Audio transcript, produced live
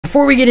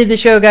Before we get into the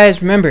show,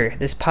 guys, remember,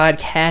 this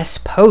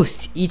podcast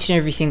posts each and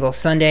every single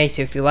Sunday,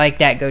 so if you like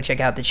that, go check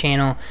out the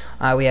channel.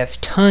 We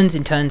have tons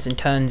and tons and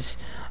tons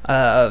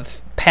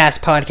of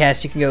past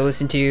podcasts you can go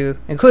listen to,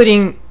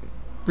 including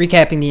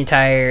recapping the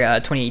entire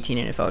 2018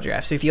 NFL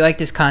Draft. So if you like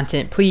this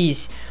content,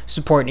 please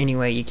support in any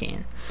way you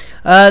can.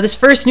 This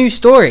first news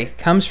story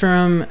comes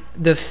from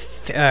the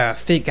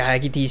I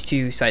get these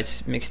two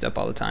sites mixed up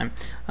all the time.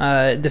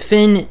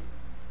 The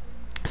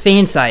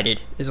Fansided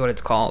is what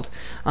it's called,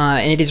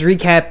 and it is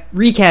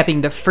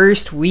recapping the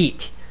first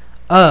week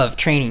of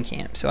training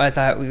camp. So I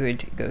thought we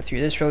would go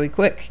through this really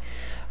quick.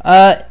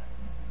 In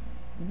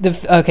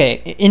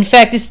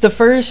fact, this is the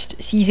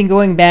first season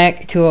going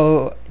back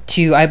to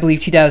I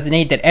believe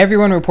 2008 that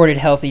everyone reported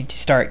healthy to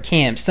start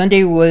camp.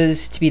 Sunday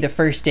was to be the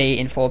first day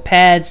in full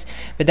pads,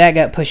 but that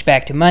got pushed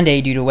back to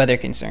Monday due to weather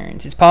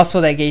concerns. It's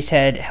possible that Gase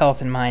had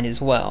health in mind as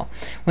well.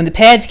 When the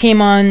pads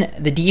came on,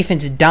 the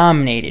defense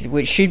dominated,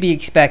 which should be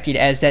expected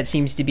as that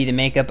seems to be the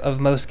makeup of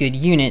most good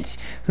units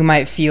who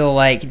might feel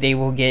like they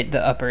will get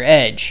the upper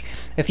edge.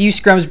 A few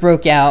scrums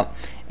broke out,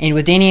 and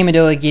with Danny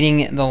Amendola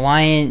getting the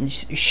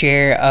lion's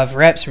share of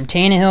reps from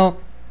Tannehill,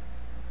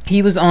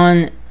 he was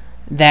on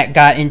that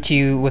got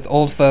into with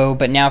old foe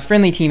but now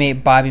friendly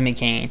teammate Bobby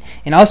McCain,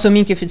 and also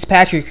Minkah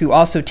Fitzpatrick, who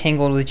also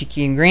tangled with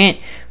Jakeem Grant,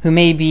 who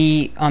may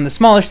be on the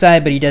smaller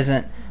side but he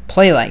doesn't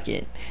play like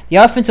it. The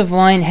offensive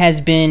line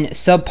has been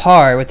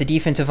subpar, with the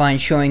defensive line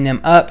showing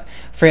them up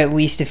for at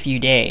least a few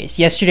days.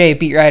 Yesterday, a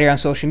beat writer on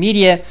social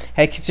media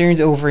had concerns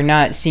over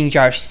not seeing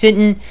Josh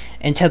Sitton,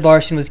 and Ted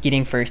Larson was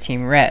getting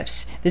first-team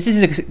reps. This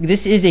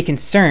is a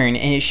concern,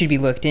 and it should be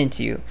looked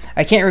into.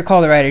 I can't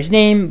recall the writer's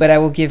name, but I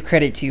will give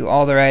credit to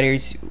all the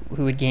writers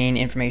who would gain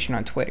information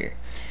on Twitter.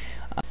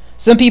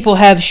 Some people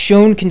have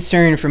shown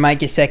concern for Mike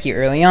Gesicki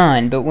early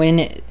on, but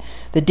when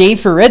the day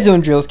for red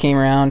zone drills came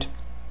around,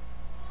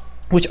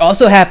 which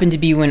also happened to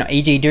be when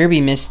A.J.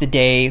 Derby missed the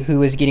day, who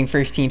was getting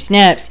first-team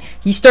snaps,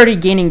 he started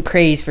gaining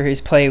praise for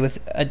his play with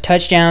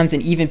touchdowns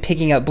and even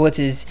picking up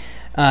blitzes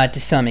to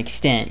some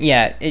extent.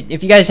 Yeah,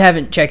 if you guys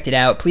haven't checked it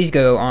out, please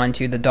go on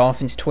to the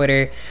Dolphins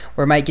Twitter,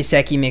 where Mike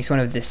Gesicki makes one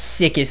of the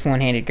sickest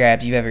one-handed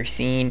grabs you've ever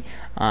seen.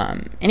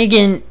 And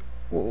again,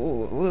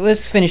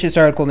 let's finish this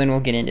article, then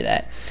we'll get into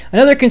that.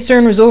 Another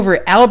concern was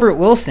over Albert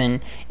Wilson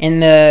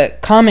and the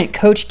comment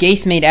Coach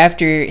Gase made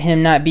after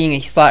him not being a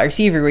slot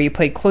receiver, where he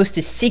played close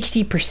to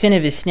 60%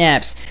 of his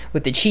snaps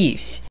with the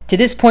Chiefs. To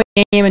this point,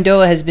 Danny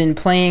Amendola has been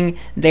playing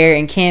there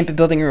in camp and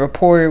building a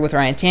rapport with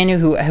Ryan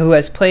Tannehill, who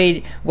has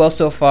played well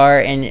so far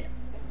and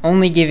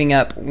only giving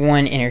up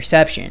one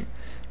interception,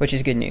 which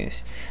is good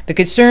news. The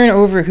concern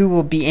over who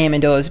will be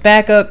Amendola's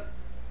backup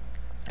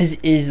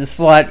is the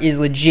slot is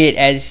legit,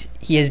 as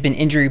he has been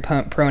injury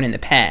prone in the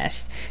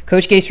past.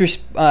 Coach Gase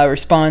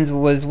responds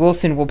was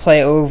Wilson will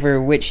play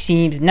over, which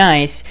seems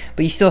nice,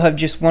 but you still have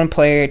just one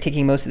player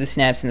taking most of the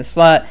snaps in the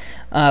slot,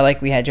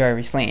 like we had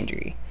Jarvis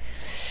Landry.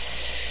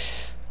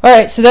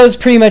 Alright, so that was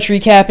pretty much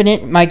recapping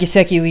it. Mike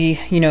Gesicki,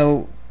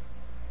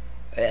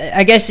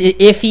 I guess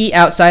iffy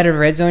outside of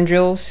red zone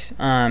drills.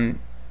 And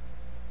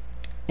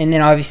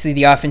then obviously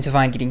the offensive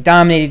line getting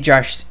dominated.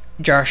 Josh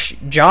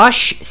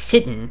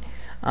Sitton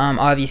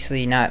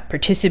obviously not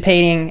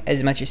participating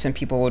as much as some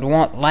people would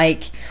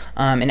like,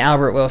 and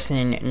Albert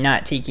Wilson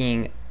not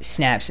taking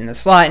snaps in the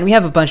slot. And we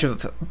have a bunch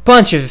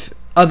of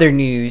other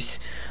news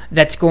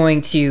that's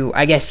going to,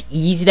 I guess,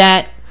 ease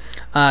that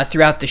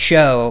throughout the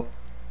show,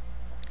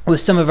 with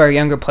some of our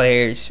younger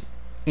players,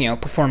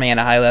 performing at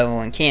a high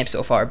level in camp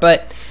so far.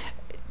 But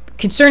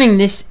concerning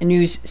this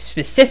news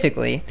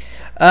specifically,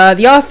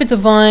 the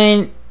offensive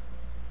line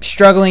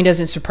struggling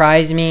doesn't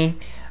surprise me.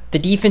 The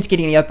defense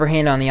getting the upper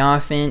hand on the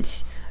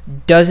offense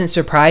doesn't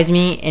surprise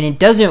me, and it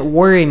doesn't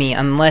worry me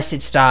unless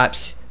it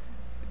stops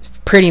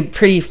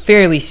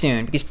fairly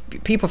soon, because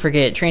people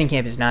forget training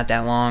camp is not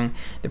that long.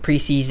 The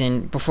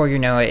preseason, before you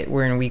know it,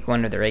 we're in week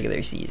 1 of the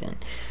regular season.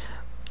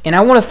 And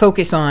I want to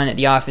focus on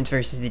the offense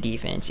versus the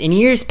defense. In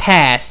years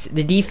past,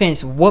 the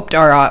defense whooped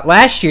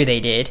last year they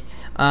did,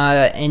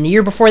 and the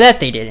year before that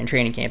they did in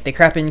training camp. They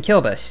crap and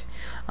killed us.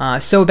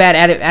 So bad,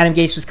 Adam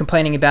Gase was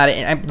complaining about it,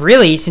 and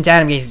really, since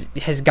Adam Gase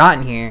has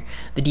gotten here,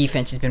 the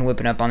defense has been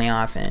whipping up on the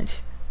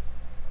offense,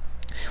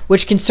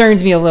 which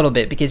concerns me a little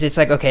bit, because it's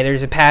like, okay,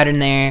 there's a pattern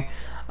there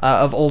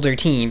of older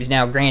teams.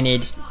 Now,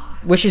 granted,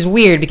 which is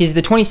weird, because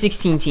the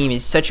 2016 team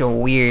is such a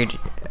weird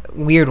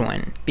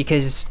one,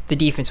 because the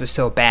defense was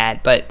so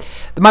bad. But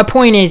my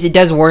point is, it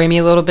does worry me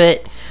a little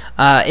bit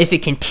if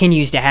it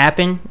continues to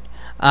happen.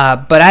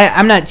 But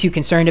I'm not too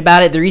concerned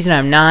about it. The reason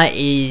I'm not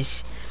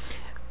is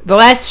the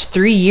last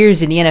 3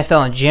 years in the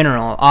NFL in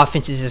general,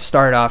 offenses have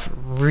started off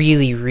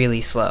really,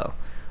 really slow.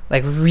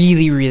 Like,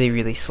 really, really,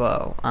 really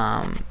slow.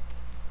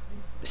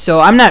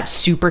 So I'm not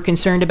super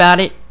concerned about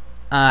it.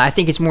 I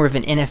think it's more of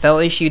an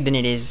NFL issue than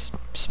it is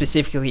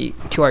specifically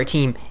to our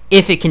team.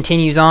 If it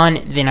continues on,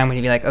 then I'm going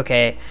to be like,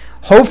 okay,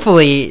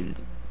 hopefully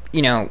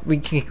we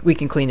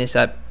can clean this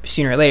up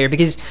sooner or later,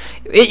 because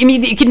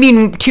it can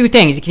mean two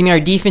things. It can mean our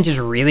defense is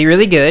really,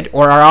 really good,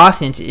 or our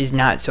offense is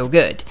not so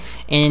good.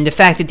 And the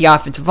fact that the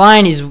offensive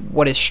line is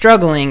what is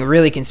struggling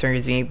really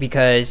concerns me,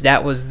 because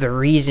that was the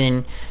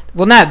reason,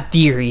 well, not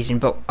the reason,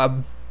 but a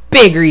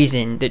big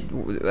reason that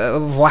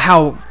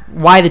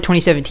why the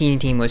 2017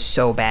 team was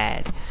so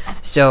bad.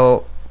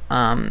 So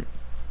it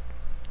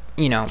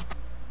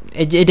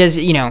does,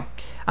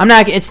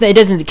 it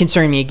doesn't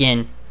concern me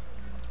again,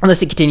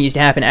 unless it continues to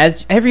happen.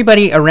 As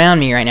everybody around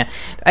me right now,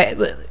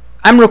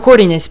 I'm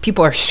recording this,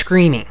 people are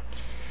screaming.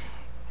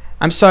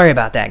 I'm sorry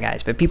about that,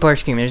 guys, but people are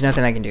screaming. There's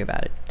nothing I can do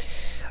about it.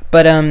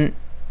 But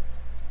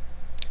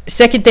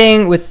second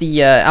thing with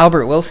the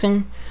Albert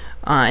Wilson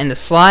in the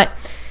slot,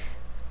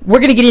 we're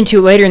going to get into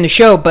it later in the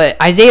show,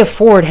 but Isaiah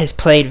Ford has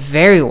played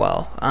very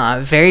well,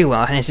 and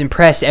has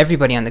impressed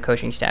everybody on the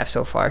coaching staff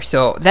so far.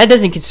 So that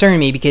doesn't concern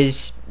me,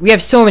 because we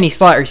have so many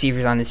slot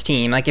receivers on this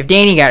team. Like, if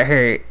Danny got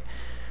hurt,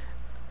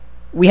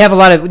 we have a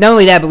lot of, not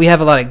only that, but we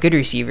have a lot of good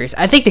receivers.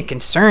 I think the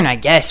concern, I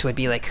guess, would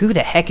be, like, who the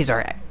heck is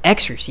our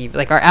X receiver?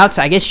 Like, our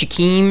outside, I guess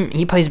Shaquem,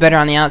 he plays better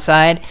on the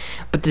outside.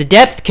 But the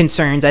depth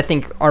concerns, I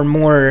think, I'm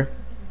more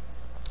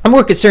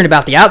concerned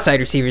about the outside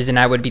receivers than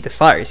I would be the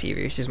slot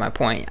receivers, is my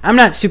point. I'm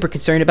not super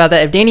concerned about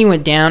that. If Danny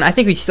went down, I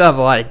think we'd still have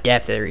a lot of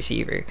depth at the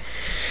receiver.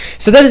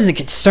 So that doesn't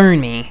concern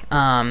me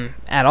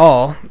at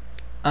all.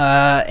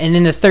 And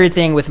then the third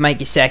thing with Mike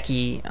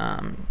Gesicki,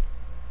 kind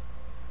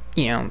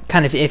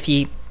of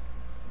iffy.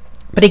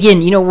 But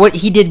again, what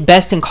he did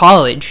best in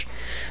college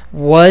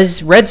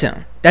was red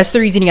zone. That's the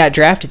reason he got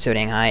drafted so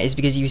dang high, is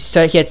because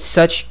he had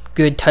such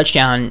good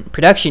touchdown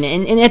production.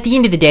 And at the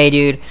end of the day,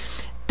 dude,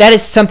 that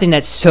is something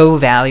that's so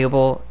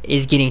valuable,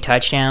 is getting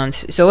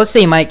touchdowns. So let's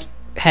say Mike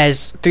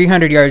has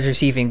 300 yards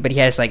receiving, but he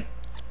has like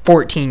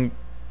 14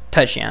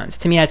 touchdowns.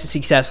 To me, that's a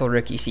successful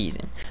rookie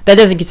season. That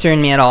doesn't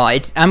concern me at all.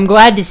 I'm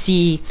glad to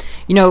see,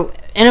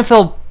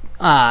 NFL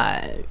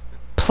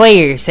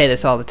players say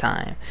this all the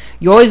time.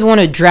 You always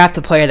want to draft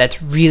a player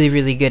that's really,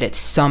 really good at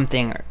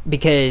something,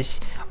 because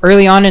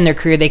early on in their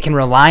career they can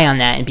rely on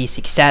that and be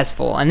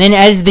successful. And then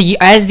as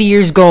the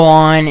years go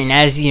on, and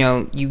as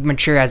you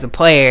mature as a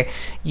player,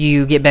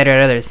 you get better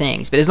at other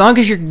things. But as long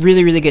as you're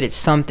really, really good at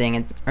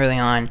something early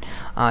on,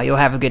 you'll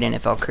have a good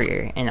NFL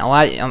career. And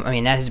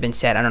that has been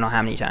said I don't know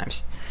how many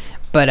times.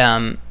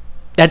 But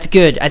that's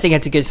good. I think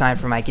that's a good sign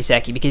for Mike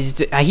Gesicki, because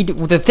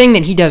the thing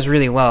that he does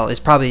really well is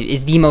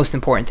the most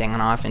important thing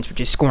on offense,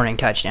 which is scoring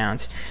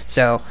touchdowns.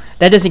 So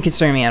that doesn't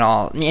concern me at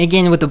all. And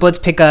again, with the blitz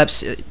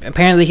pickups,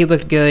 apparently he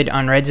looked good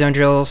on red zone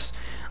drills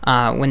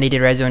when they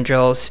did red zone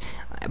drills.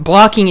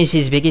 Blocking is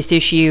his biggest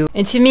issue.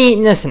 And to me,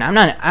 listen,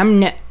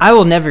 I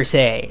will never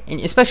say,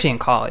 especially in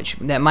college,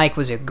 that Mike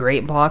was a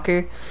great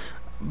blocker.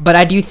 But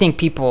I do think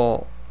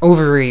people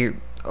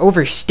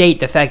overstate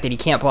the fact that he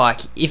can't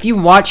block. If you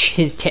watch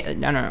his I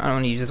don't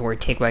want to use this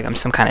word take like I'm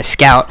some kind of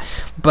scout,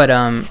 but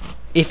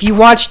if you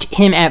watched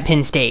him at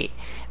Penn State,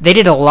 they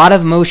did a lot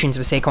of motions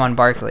with Saquon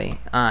Barkley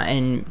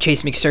and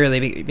Chase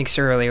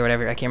McSorley or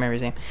whatever, I can't remember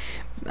his name,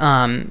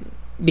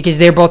 because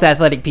they're both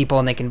athletic people,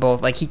 and they can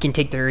both, like, he can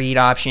take the read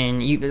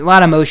option. A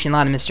lot of motion, a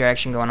lot of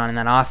misdirection going on in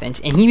that offense,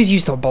 and he was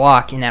used to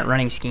block in that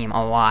running scheme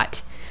a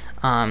lot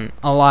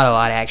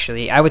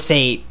actually. I would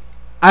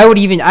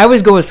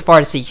go as far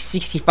to say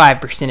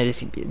 65% of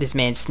this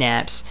man's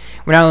snaps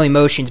were not only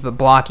motions but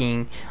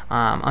blocking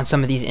on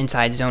some of these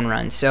inside zone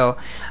runs. So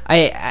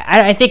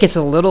I think it's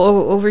a little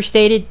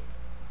overstated.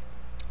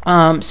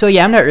 So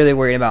yeah, I'm not really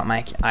worried about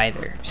Mike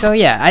either. So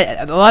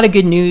yeah, a lot of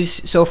good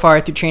news so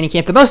far through training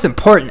camp. The most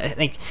important,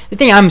 the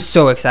thing I'm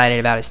so excited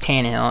about is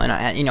Tannehill,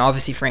 and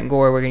obviously Frank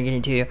Gore we're gonna get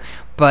into.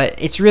 But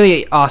it's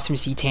really awesome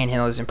to see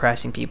Tannehill is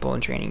impressing people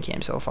in training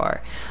camp so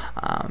far,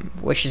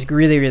 which is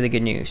really, really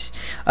good news.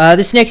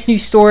 This next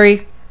news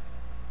story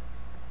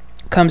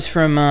comes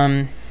from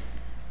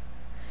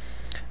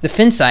the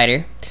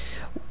Finsider.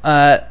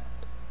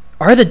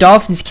 Are the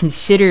Dolphins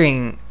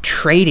considering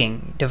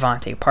trading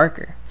Devontae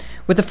Parker?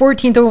 With the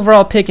 14th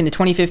overall pick in the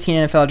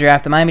 2015 NFL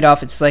Draft, the Miami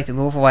Dolphins selected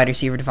Louisville wide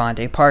receiver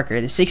Devontae Parker.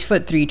 The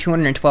 6'3",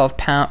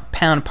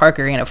 212-pound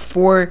Parker ran a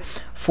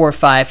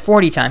 4.45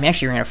 40 time. He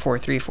actually ran a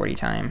 4.3 40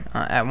 time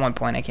at one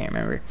point. I can't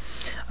remember.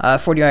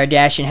 40-yard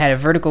dash, and had a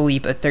vertical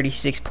leap of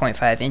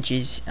 36.5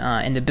 inches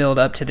in the build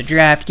up to the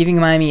draft, giving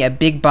Miami a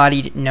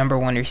big-bodied number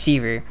one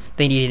receiver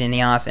they needed in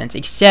the offense.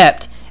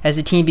 Except as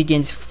the team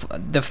begins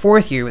the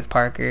fourth year with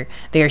Parker,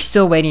 they are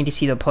still waiting to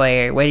see the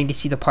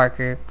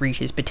Parker reach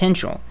his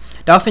potential.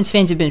 Dolphins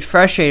fans have been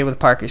frustrated with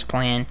Parker's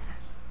plan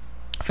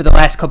for the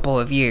last couple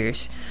of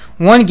years.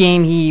 One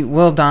game he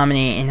will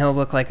dominate and he'll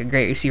look like a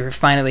great receiver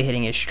finally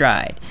hitting his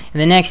stride,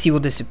 and the next he will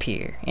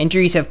disappear.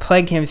 Injuries have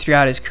plagued him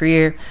throughout his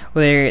career,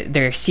 whether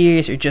they're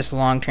serious or just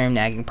long-term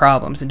nagging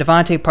problems, and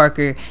Devontae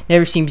Parker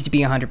never seems to be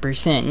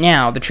 100%.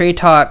 Now, the trade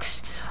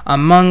talks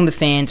among the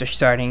fans are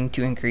starting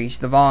to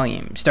increase in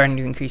volume.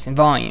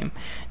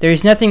 There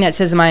is nothing that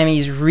says Miami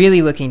is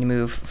really looking to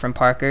move from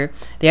Parker.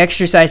 They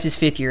exercised his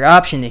fifth-year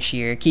option this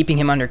year, keeping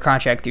him under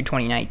contract through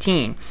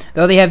 2019.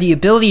 Though they have the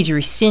ability to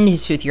rescind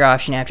his fifth-year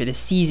option after the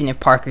season if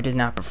Parker does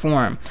not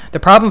perform. The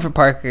problem for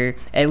Parker,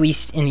 at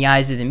least in the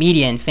eyes of the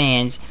media and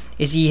fans,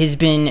 is he has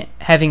been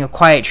having a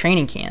quiet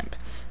training camp.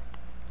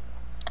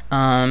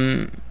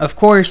 Of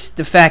course,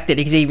 the fact that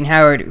Xavier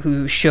Howard,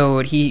 who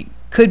showed he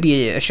could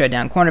be a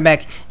shutdown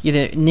cornerback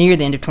near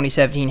the end of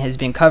 2017, has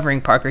been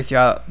covering Parker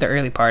throughout the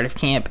early part of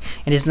camp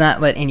and has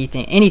not let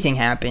anything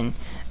happen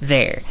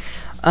there.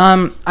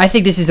 I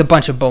think this is a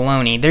bunch of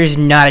baloney. There's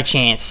not a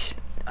chance,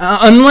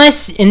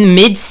 unless in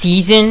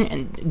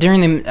mid-season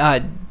during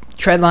the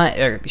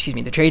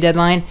the trade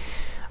deadline.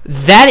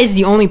 That is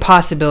the only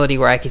possibility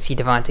where I could see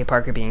Devontae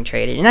Parker being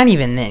traded, and not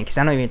even then, because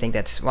I don't even think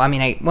that's. I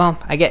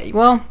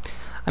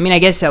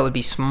guess that would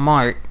be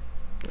smart,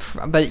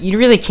 but you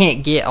really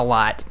can't get a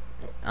lot,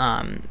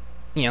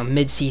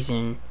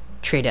 mid-season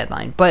trade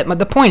deadline. But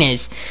the point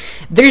is,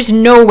 there's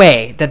no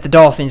way that the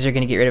Dolphins are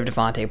going to get rid of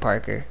Devontae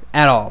Parker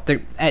at all.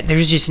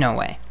 There's just no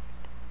way.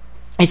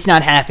 It's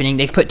not happening.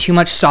 They've put too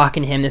much stock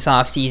into him this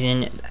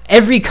offseason.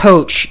 Every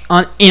coach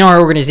in our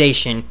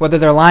organization, whether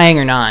they're lying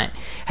or not,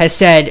 has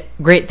said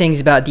great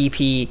things about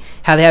DP,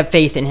 how they have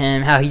faith in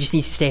him, how he just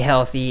needs to stay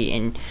healthy,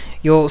 and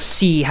you'll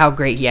see how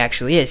great he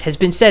actually is. Has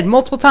been said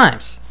multiple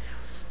times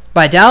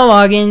by Dow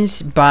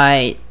Loggins,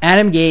 by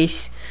Adam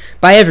Gase,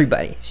 by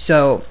everybody.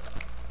 So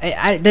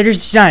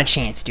there's not a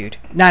chance, dude.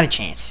 Not a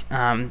chance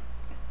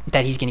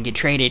that he's going to get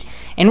traded.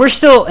 And we're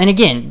still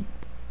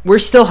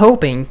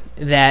hoping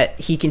that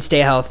he can stay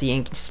healthy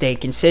and stay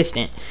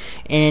consistent.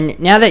 And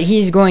now that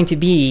he's going to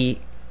be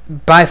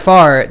by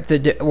far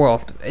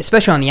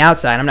especially on the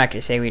outside, I'm not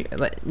going to say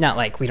not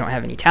like we don't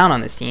have any talent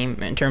on this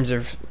team in terms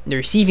of the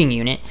receiving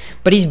unit,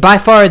 but he's by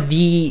far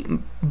the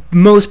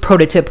most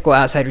prototypical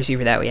outside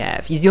receiver that we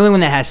have. He's the only one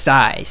that has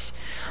size.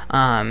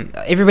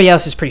 Everybody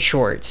else is pretty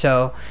short.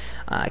 So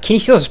Kenny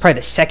Stills is probably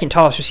the second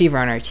tallest receiver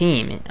on our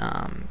team,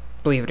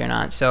 believe it or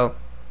not. So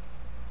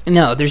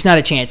no, there's not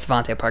a chance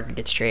Devontae Parker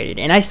gets traded,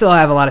 and I still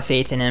have a lot of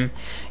faith in him.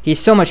 He has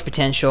so much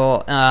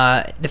potential.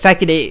 The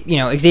fact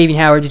that Xavier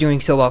Howard's doing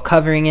so well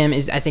covering him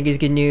I think is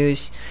good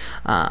news,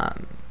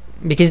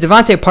 because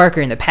Devontae Parker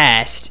in the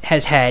past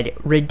has had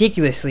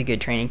ridiculously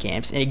good training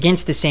camps and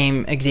against the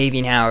same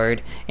Xavier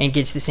Howard and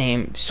against the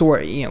same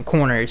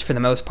corners for the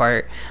most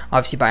part.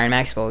 Obviously, Byron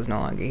Maxwell is no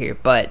longer here,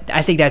 but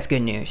I think that's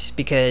good news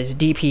because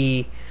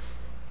DP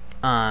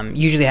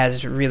usually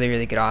has a really,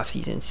 really good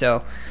offseason.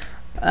 So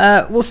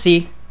we'll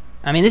see.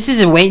 I mean, this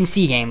is a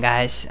wait-and-see game,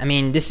 guys.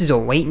 This is a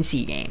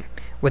wait-and-see game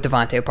with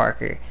Devontae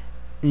Parker.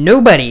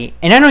 Nobody,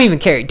 and I don't even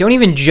care, don't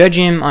even judge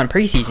him on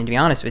preseason, to be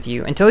honest with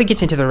you, until he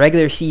gets into the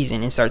regular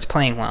season and starts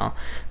playing well.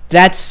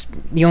 That's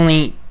the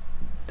only...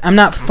 I'm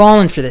not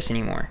falling for this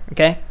anymore,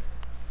 okay?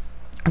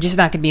 I'm just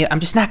not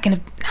gonna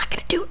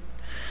do it.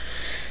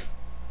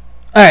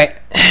 Alright,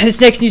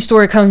 this next news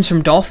story comes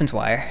from Dolphins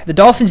Wire. The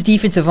Dolphins'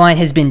 defensive line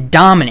has been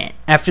dominant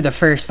after the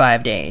first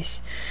 5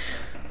 days.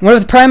 One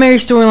of the primary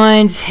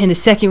storylines in the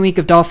second week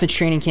of Dolphins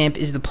training camp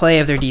is the play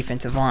of their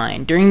defensive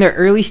line. During their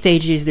early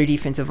stages, their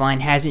defensive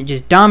line hasn't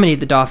just dominated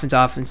the Dolphins'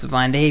 offensive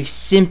line, they've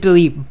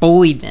simply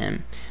bullied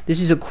them.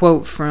 This is a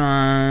quote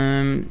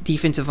from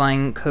defensive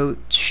line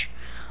coach,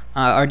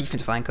 our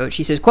defensive line coach.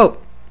 He says,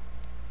 quote,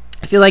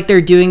 "I feel like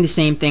they're doing the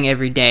same thing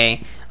every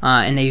day,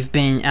 and they've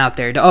been out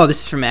there."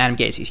 This is from Adam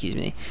Gase, excuse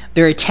me.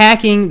 "They're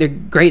attacking, they're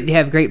great, they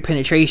have great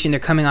penetration, they're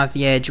coming off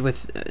the edge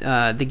with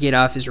the get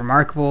off is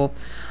remarkable."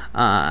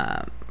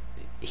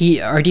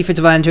 Our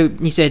defensive line,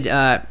 he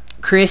said,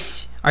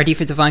 Chris, our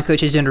defensive line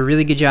coach, has done a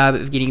really good job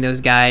of getting those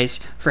guys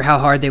for how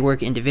hard they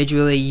work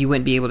individually. You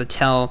wouldn't be able to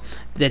tell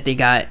that they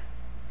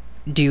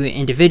do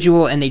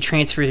individual and they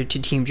transfer to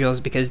team drills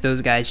because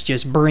those guys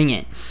just bring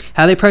it.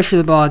 How they pressure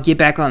the ball, get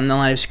back on the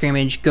line of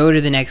scrimmage, go to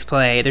the next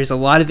play. There's a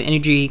lot of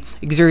energy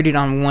exerted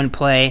on one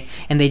play,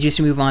 and they just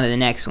move on to the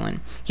next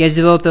one. He has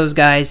developed those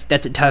guys.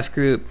 That's a tough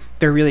group.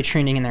 They're really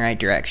trending in the right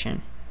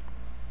direction.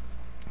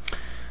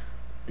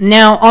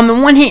 Now, on the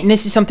one hand, and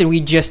this is something we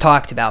just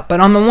talked about,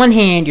 but on the one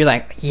hand, you're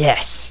like,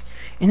 yes.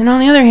 And then on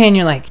the other hand,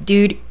 you're like,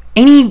 dude,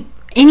 any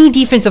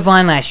defensive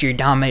line last year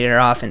dominated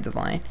our offensive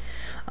line.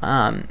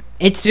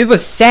 It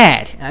was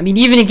sad.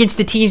 Even against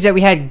the teams that we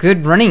had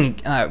good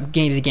running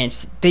games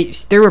against,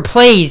 there were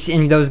plays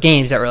in those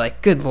games that were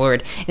like, good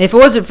Lord. And if it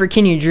wasn't for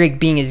Kenyon Drake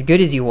being as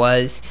good as he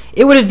was,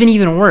 it would have been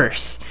even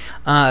worse.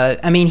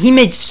 He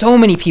made so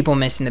many people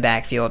miss in the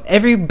backfield.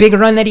 Every big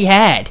run that he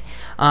had,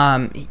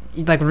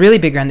 really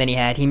big run that he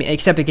had,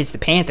 except against the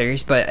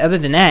Panthers. But other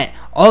than that,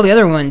 all the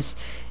other ones,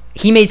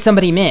 he made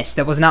somebody miss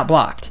that was not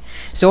blocked.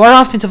 So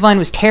our offensive line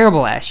was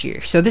terrible last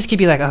year. So this could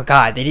be like, oh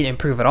God, they didn't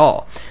improve at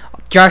all.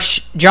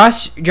 Josh, if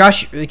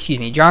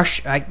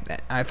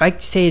I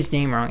say his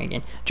name wrong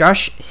again,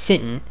 Josh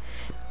Sitton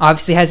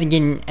obviously hasn't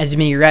gotten as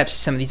many reps as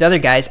some of these other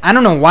guys. I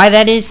don't know why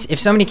that is. If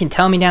somebody can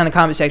tell me down in the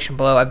comment section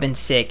below, I've been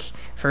sick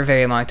for a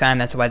very long time.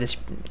 That's why this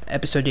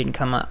episode didn't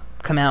come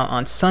out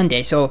on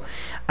Sunday. So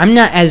I'm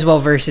not as well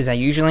versed as I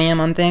usually am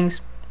on things.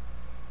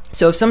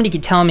 So if somebody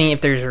could tell me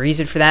if there's a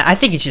reason for that, I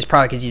think it's just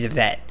probably because he's a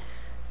vet,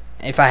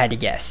 if I had to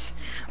guess.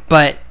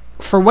 But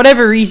for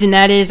whatever reason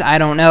that is, I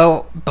don't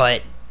know.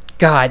 But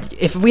God,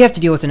 if we have to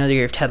deal with another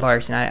year of Ted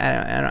Larson,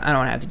 I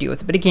don't have to deal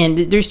with it. But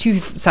again, there's two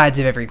sides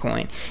of every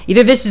coin.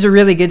 Either this is a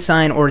really good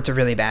sign or it's a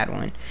really bad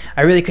one.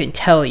 I really couldn't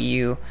tell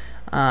you.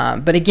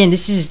 But again,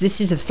 this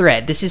is a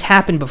threat. This has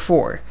happened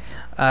before,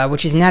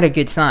 which is not a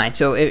good sign.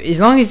 So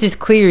as long as this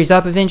clears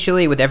up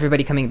eventually with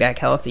everybody coming back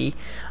healthy,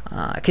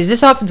 because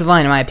this offensive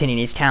line, in my opinion,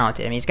 is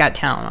talented. I mean, it's got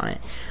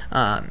talent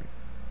on it.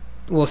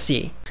 We'll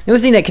see. The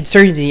only thing that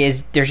concerns me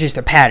is there's just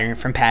a pattern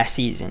from past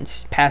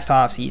seasons, past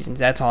off seasons.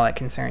 That's all that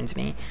concerns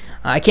me.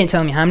 I can't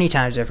tell you how many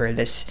times I've heard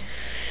this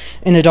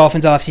in the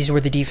Dolphins offseason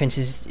where the defense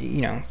is,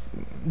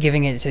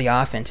 giving it to the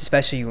offense,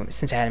 especially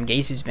since Adam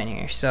Gase has been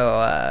here.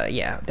 So,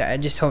 yeah, I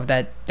just hope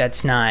that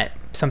that's not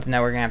something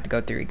that we're going to have to go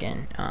through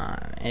again.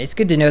 And it's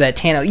good to know that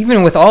Tannehill,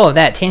 even with all of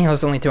that,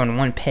 Tannehill's only thrown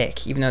one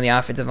pick, even though the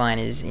offensive line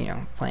is,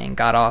 playing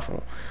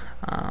god-awful.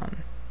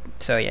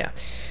 So, yeah.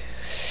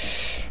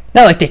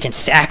 Not like they can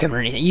sack him or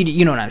anything.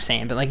 You know what I'm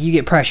saying. But, like, you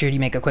get pressured, you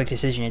make a quick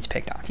decision, it's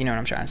picked off. You know what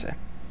I'm trying to say.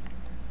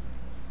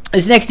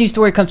 This next news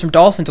story comes from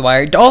Dolphins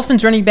Wire.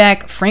 Dolphins running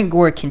back Frank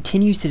Gore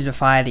continues to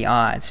defy the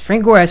odds.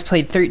 Frank Gore has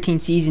played 13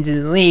 seasons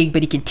in the league,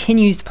 but he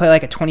continues to play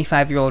like a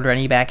 25-year-old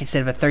running back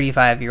instead of a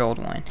 35-year-old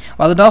one.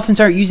 While the Dolphins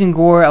aren't using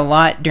Gore a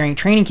lot during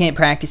training camp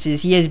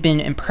practices, he has been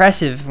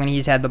impressive when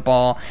he's had the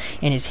ball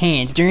in his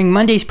hands. During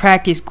Monday's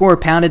practice, Gore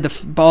pounded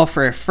the ball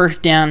for a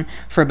first down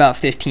for about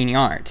 15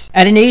 yards.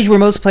 At an age where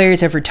most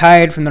players have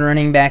retired from the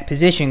running back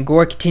position,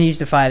 Gore continues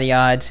to defy the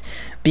odds,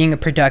 being a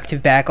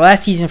productive back.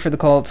 Last season for the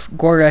Colts,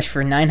 Gore rushed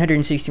for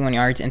 961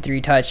 yards and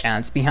 3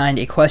 touchdowns behind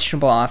a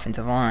questionable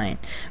offensive line.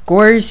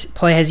 Gore's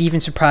play has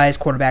even surprised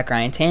quarterback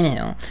Ryan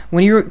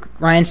Tannehill.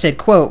 Ryan said,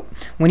 quote,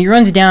 "When he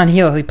runs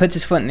downhill, he puts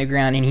his foot in the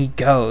ground and he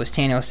goes,"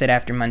 Tannehill said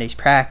after Monday's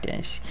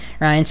practice.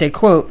 Ryan said,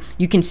 quote,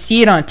 "You can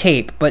see it on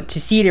tape, but to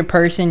see it in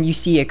person, you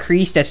see a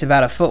crease that's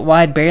about a foot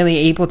wide, barely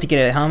able to get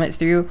a helmet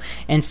through,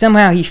 and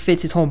somehow he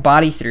fits his whole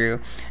body through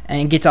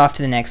and gets off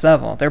to the next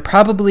level.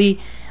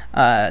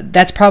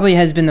 That's probably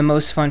has been the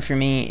most fun for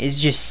me, is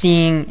just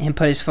seeing him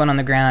put his foot on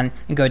the ground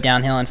and go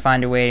downhill and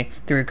find a way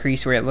through a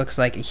crease where it looks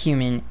like a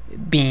human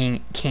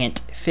being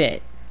can't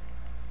fit."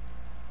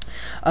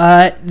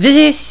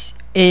 This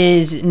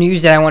is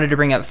news that I wanted to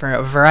bring up for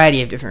a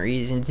variety of different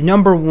reasons.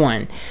 Number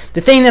one,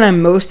 the thing that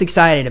I'm most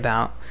excited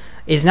about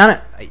is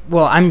not,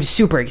 I'm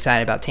super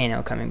excited about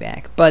Tannehill coming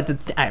back, but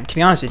to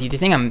be honest with you, the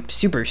thing I'm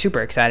super,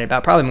 super excited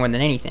about, probably more than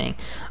anything,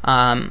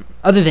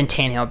 other than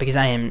Tannehill, because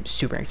I am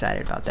super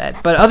excited about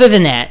that, but other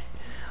than that,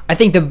 I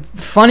think the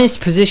funnest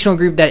positional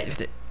group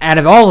that, out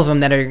of all of them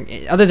that are,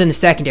 other than the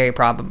secondary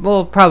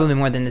probably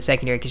more than the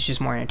secondary because it's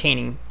just more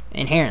entertaining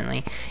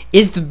inherently,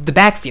 is the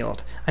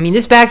backfield. I mean,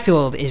 this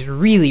backfield is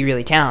really,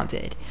 really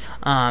talented.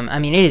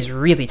 It is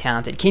really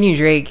talented. Kenyon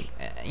Drake,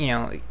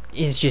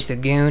 is just a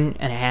goon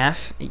and a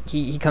half.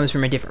 He comes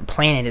from a different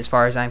planet as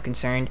far as I'm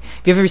concerned.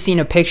 Have you ever seen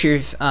a picture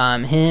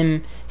of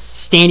him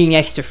standing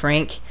next to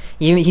Frank?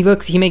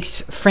 He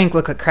makes Frank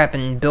look like crap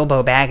and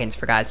Bilbo Baggins,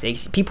 for God's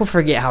sakes. People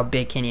forget how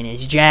big Kenyon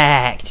is.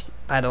 Jacked,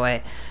 by the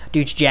way.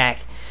 Dude's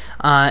jacked.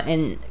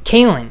 And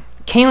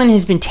Kalen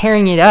has been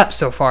tearing it up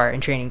so far in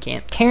training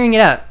camp. Tearing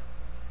it up.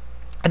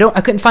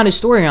 I couldn't find a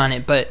story on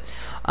it, but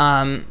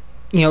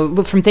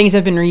look, from things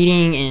I've been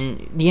reading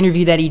and the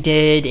interview that he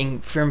did,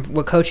 and from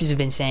what coaches have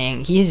been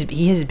saying, he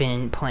has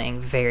been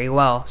playing very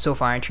well so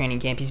far in training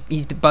camp.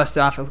 He's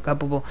busted off a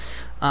couple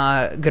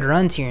good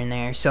runs here and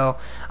there. So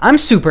I'm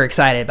super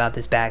excited about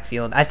this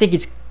backfield. I think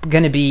it's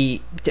gonna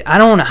be. I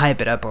don't want to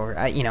hype it up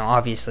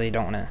obviously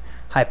don't want to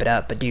hype it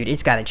up, but dude,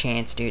 it's got a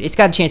chance, dude. It's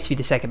got a chance to be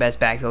the second best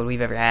backfield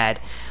we've ever had.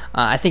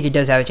 I think it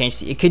does have a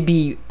chance. It could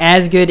be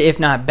as good, if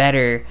not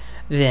better,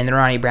 than the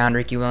Ronnie Brown,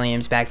 Ricky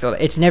Williams backfield.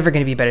 It's never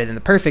going to be better than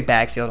the perfect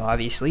backfield,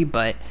 obviously,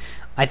 but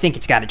I think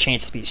it's got a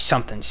chance to be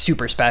something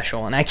super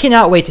special, and I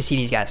cannot wait to see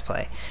these guys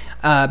play,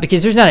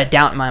 because there's not a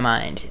doubt in my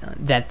mind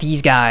that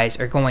these guys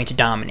are going to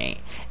dominate.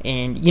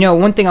 And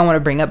one thing I want to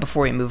bring up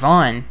before we move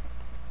on,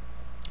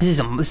 this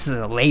is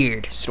a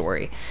layered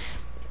story.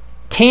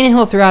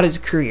 Tannehill throughout his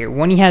career,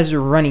 when he has a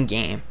running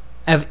game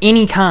of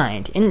any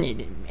kind,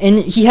 and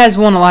he has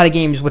won a lot of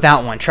games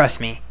without one, trust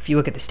me, if you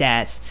look at the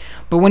stats,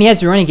 but when he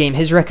has a running game,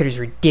 his record is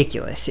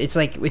ridiculous. It's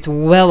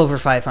well over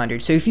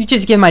 500. So if you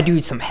just give my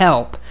dude some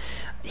help,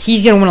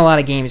 he's going to win a lot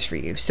of games for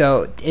you.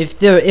 So if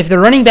the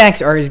running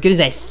backs are as good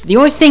as the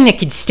only thing that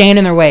could stand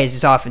in their way is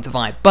this offensive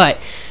line. But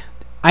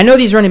I know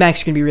these running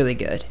backs are going to be really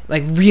good,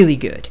 really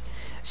good.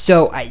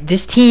 So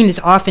this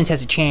offense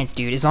has a chance,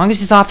 dude. As long as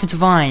this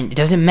offensive line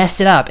doesn't mess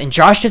it up and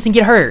Josh doesn't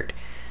get hurt,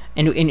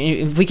 and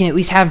if we can at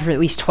least have him for at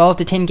least 12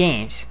 to 10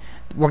 games,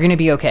 we're going to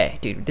be okay,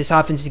 dude. This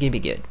offense is going to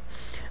be good.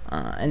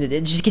 And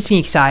it just gets me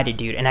excited,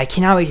 dude. And I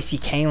cannot wait to see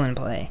Kalen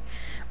play.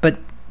 But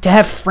to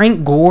have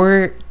Frank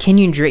Gore,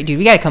 Kenyon Drake, dude,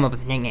 we got to come up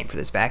with a nickname for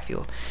this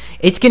backfield.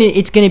 It's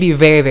gonna be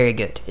very, very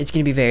good. It's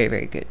going to be very,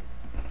 very good.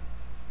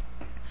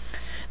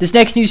 This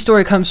next news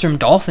story comes from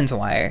Dolphins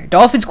Wire.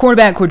 Dolphins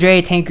quarterback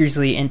Cordrea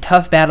Tankersley in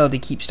tough battle to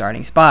keep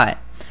starting spot.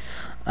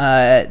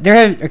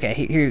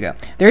 Here we go.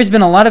 There has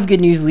been a lot of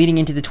good news leading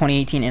into the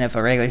 2018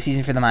 NFL regular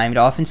season for the Miami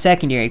Dolphins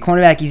secondary.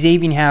 Cornerback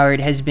Xavier Howard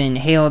has been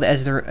hailed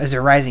as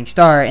a rising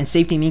star, and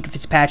safety Minkah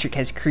Fitzpatrick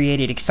has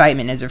created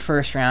excitement as a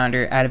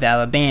first-rounder out of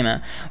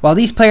Alabama. While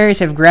these players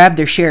have grabbed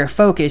their share of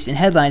focus and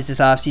headlines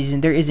this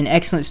offseason, there is an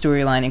excellent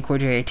storyline in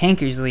Cordrea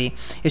Tankersley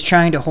is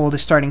trying to hold a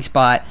starting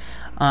spot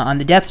on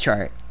the depth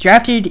chart.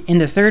 Drafted in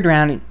the third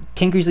round,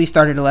 Tankersley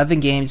started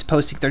 11 games,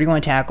 posting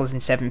 31 tackles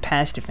and 7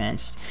 pass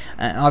defense.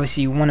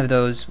 Obviously, one of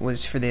those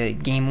was for the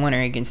game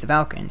winner against the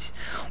Falcons.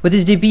 With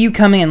his debut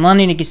coming in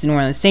London against the New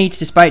Orleans Saints,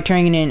 despite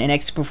turning in an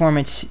excellent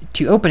performance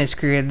to open his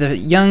career, the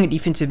young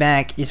defensive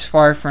back is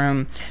far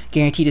from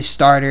guaranteed a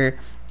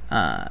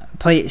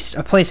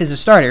place as a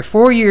starter.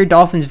 4-year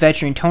Dolphins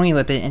veteran Tony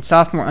Lippett and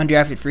sophomore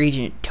undrafted free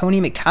agent Tony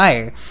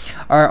McTyer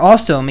are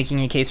also making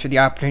a case for the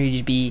opportunity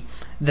to be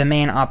the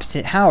man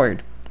opposite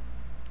Howard.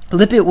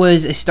 Lippett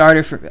was a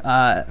starter for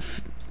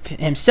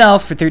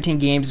himself for 13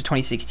 games of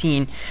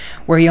 2016,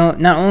 where he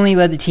not only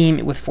led the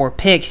team with 4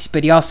 picks,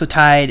 but he also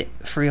tied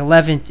for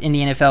 11th in the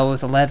NFL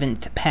with 11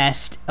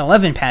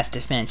 pass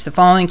defense. The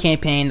following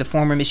campaign, the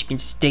former Michigan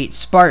State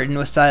Spartan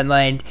was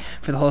sidelined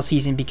for the whole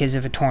season because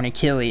of a torn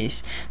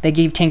Achilles. That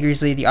gave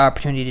Tankersley the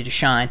opportunity to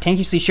shine.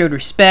 Tankersley showed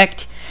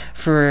respect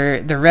for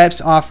the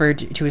reps offered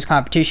to his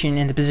competition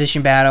in the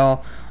position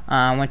battle.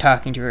 When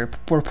talking to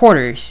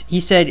reporters,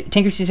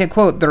 Tankersley said,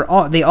 quote,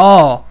 they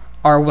all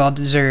are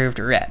well-deserved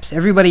reps.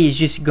 Everybody is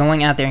just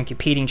going out there and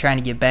competing, trying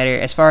to get better.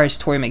 As far as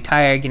Torrey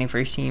McTyer getting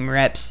first-team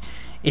reps,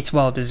 it's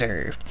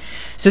well-deserved.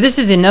 So this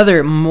is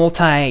another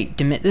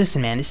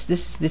listen, man,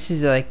 this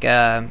is like,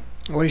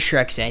 what does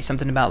Shrek say?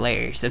 Something about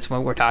layers. That's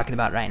what we're talking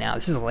about right now.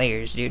 This is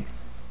layers, dude.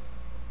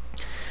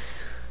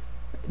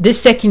 This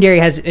secondary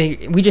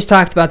we just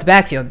talked about the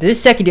backfield.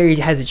 This secondary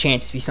has a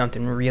chance to be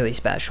something really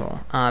special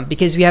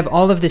because we have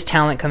all of this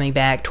talent coming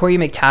back. Torrey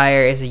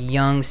McTyer is a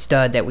young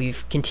stud that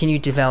we've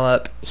continued to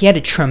develop. He had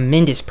a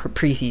tremendous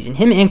preseason.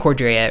 Him and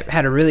Cordrea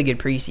had a really good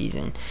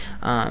preseason.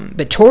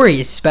 But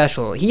Torrey is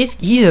special.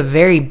 He's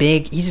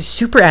a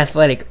super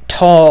athletic,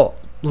 tall,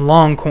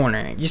 long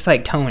corner, just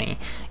like Tony.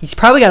 He's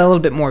probably got a little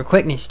bit more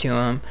quickness to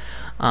him,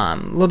 a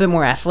little bit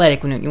more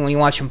athletic when you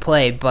watch him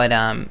play. But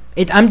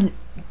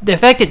the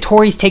fact that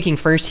Torrey's taking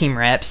first-team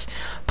reps,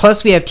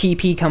 plus we have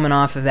TP coming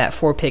off of that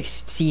 4-pick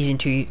season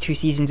two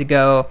seasons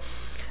ago.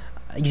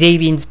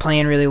 Xavier's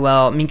playing really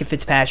well. Minkah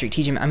Fitzpatrick,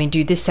 TJ. I mean,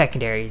 dude, this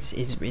secondary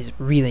is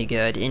really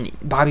good. And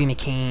Bobby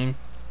McCain.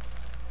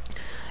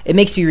 It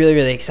makes me really,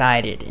 really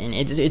excited. And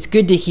it's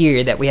good to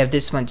hear that we have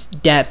this much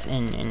depth.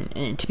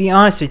 And to be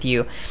honest with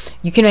you,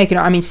 you can make it.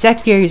 I mean,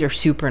 secondaries are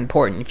super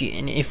important.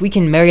 If we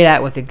can marry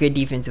that with a good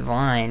defensive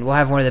line, we'll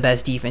have one of the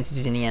best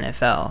defenses in the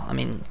NFL. I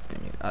mean,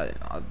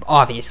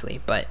 obviously,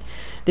 but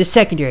this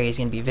secondary is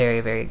going to be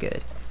very, very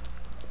good.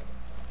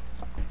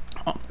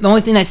 The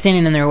only thing that's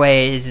standing in their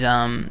way is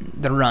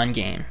the run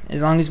game.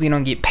 As long as we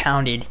don't get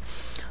pounded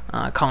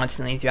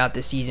constantly throughout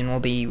the season,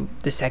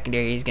 the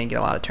secondary is going to get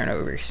a lot of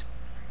turnovers.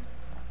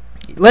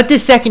 Let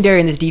this secondary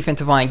and this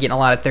defensive line get in a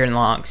lot of third and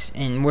longs,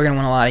 and we're going to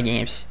win a lot of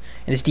games.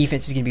 And this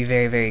defense is going to be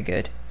very, very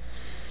good.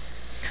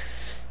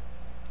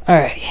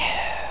 Alright.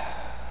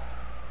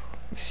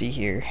 Let's see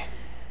here.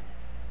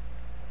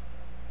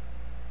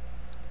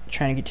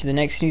 Trying to get to the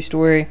next news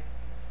story.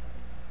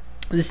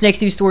 This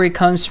next news story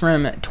comes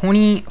from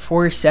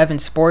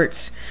 24/7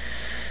 Sports.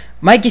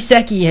 Mike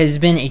Gesicki has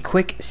been a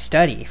quick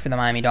study for the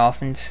Miami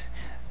Dolphins.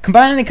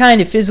 Combining the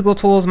kind of physical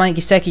tools Mike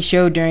Gesicki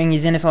showed during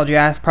his NFL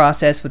draft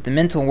process with the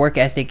mental work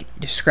ethic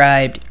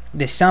described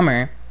this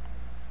summer,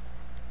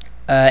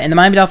 and the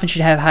Miami Dolphins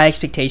should have high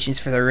expectations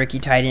for their rookie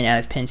tight end out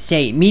of Penn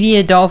State. Media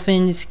and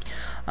Dolphins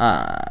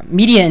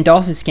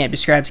camp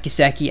describes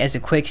Gesicki as a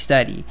quick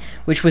study,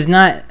 which was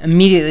not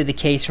immediately the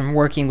case from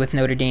working with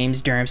Notre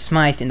Dame's Durham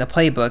Smythe in the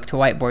playbook to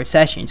whiteboard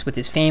sessions with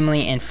his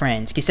family and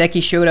friends.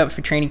 Gesicki showed up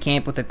for training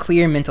camp with a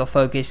clear mental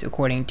focus,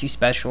 according to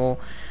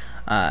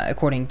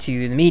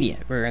the media,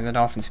 or the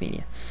Dolphins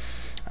media.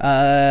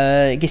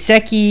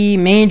 Gesicki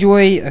may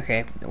enjoy.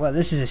 Okay, well,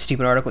 this is a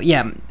stupid article.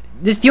 Yeah,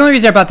 the only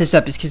reason I brought this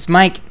up is because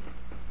Mike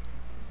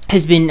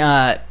has been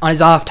on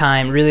his off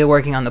time really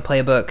working on the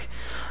playbook.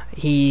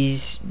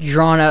 He's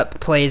drawn up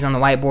plays on the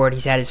whiteboard.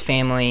 He's had his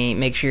family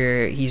make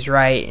sure he's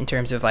right in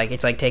terms of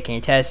it's like taking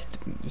a test.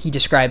 He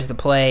describes the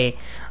play.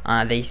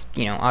 They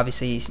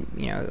obviously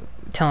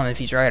tell him if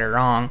he's right or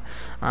wrong.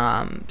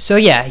 So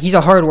yeah, he's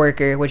a hard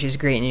worker, which is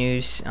great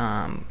news.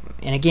 And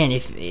again,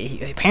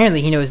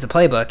 apparently he knows the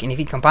playbook, and if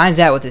he combines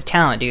that with his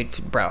talent, dude,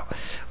 bro,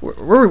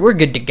 we're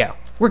good to go.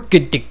 We're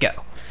good to go.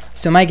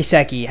 So Mike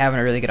Gesicki having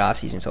a really good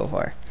offseason so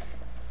far.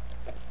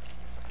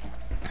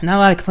 Not a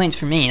lot of complaints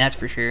from me, that's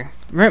for sure.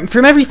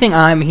 From everything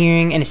I'm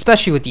hearing, and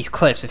especially with these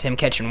clips of him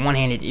catching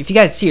one-handed, if you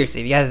guys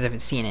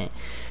haven't seen it,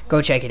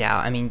 go check it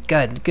out. I mean,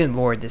 good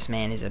lord, this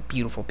man is a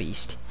beautiful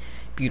beast.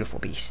 Beautiful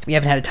beast. We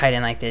haven't had a tight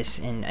end like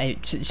this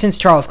since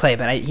Charles Clay,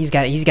 but he's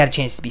got a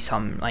chance to be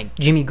some like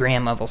Jimmy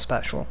Graham level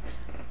special.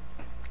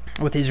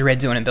 with his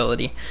red zone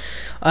ability.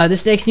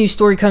 This next news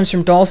story comes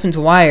from Dolphins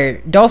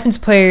Wire. Dolphins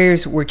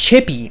players were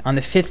chippy on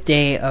the 5th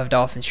day of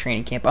Dolphins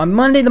training camp. On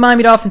Monday, the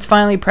Miami Dolphins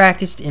finally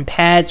practiced in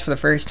pads for the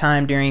first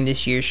time during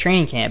this year's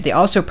training camp. They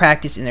also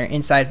practiced in their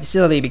inside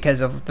facility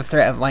because of the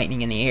threat of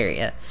lightning in the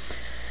area.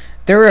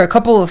 There were a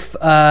couple of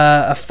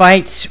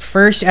fights.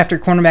 First, after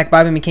cornerback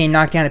Bobby McCain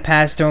knocked down a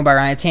pass thrown by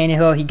Ryan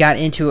Tannehill, he got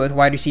into it with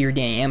wide receiver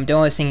Danny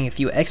Amendola, singing a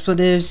few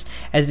expletives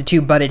as the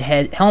two butted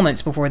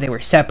helmets before they were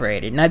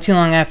separated. Not too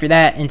long after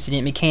that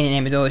incident, McCain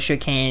and Amendola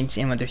shook hands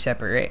and went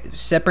their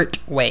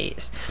separate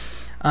ways.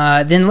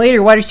 Then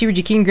later, wide receiver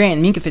Jakeem Grant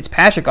and Minka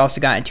Fitzpatrick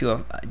also got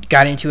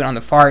into it on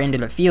the far end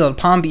of the field.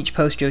 Palm Beach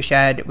Post Joe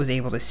Shad was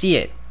able to see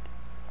it.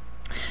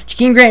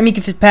 Jakeem Grant and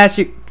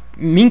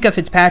Minka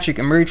Fitzpatrick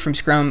emerged from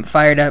scrum,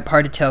 fired up,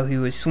 hard to tell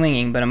who was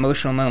swinging, but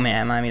emotional moment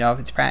at Miami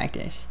Dolphins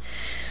practice.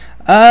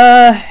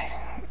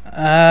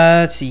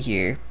 Let's see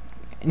here.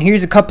 And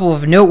here's a couple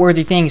of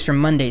noteworthy things from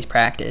Monday's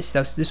practice.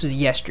 This was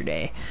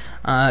yesterday.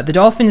 The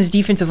Dolphins'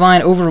 defensive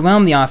line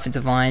overwhelmed the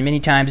offensive line many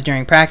times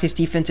during practice.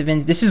 Defensive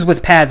ends, this is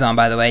with pads on,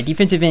 by the way.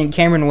 Defensive end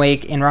Cameron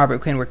Wake and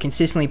Robert Quinn were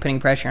consistently putting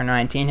pressure on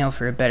Ryan Tannehill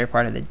for a better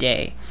part of the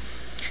day.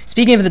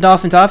 Speaking of the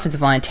Dolphins'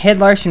 offensive line, Ted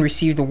Larson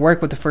received the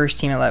work with the first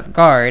team at left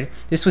guard.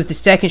 This was the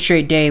second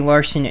straight day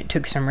Larson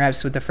took some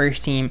reps with the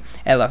first team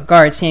at left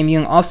guard. Sam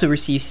Young also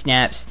received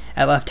snaps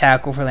at left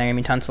tackle for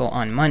Laremy Tunsil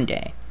on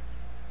Monday.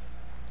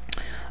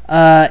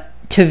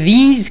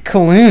 Tavise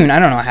Kaloun, I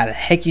don't know how the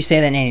heck you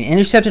say that name,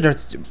 intercepted a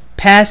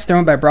pass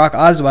thrown by Brock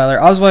Osweiler.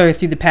 Osweiler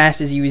threw the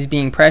pass as he was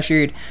being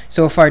pressured.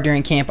 So far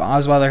during camp,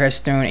 Osweiler has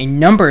thrown a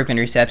number of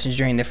interceptions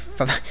during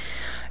the...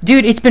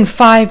 Dude, it's been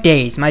 5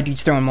 days. My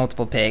dude's throwing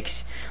multiple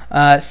picks.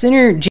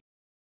 Sorry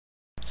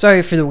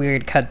for the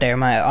weird cut there.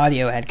 My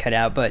audio had cut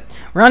out, but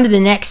we're on to the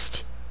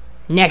next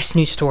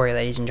news story,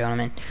 ladies and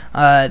gentlemen.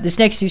 This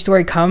next news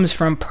story comes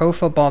from Pro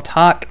Football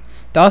Talk.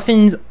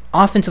 Dolphins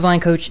offensive line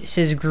coach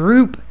says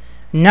group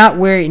not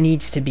where it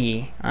needs to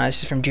be.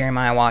 This is from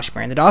Jeremiah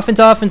Washburn. The Dolphins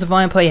offensive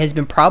line play has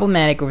been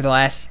problematic over the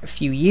last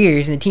few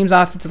years, and the team's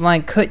offensive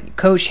line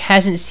coach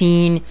hasn't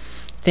seen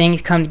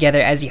things come together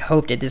as he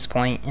hoped at this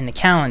point in the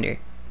calendar.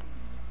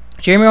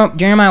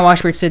 Jeremiah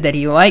Washburn said that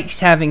he likes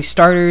having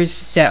starters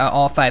set at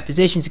all 5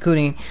 positions,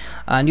 including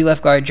new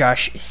left guard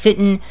Josh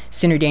Sitton,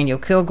 center Daniel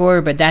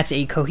Kilgore, but that's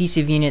a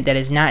cohesive unit that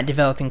is not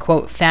developing,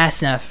 quote,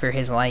 fast enough for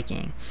his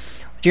liking.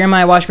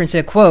 Jeremiah Washburn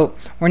said, quote,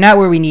 we're not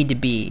where we need to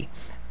be.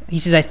 He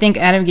says, I think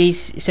Adam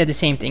Gase said the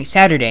same thing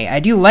Saturday. I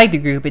do like the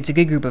group. It's a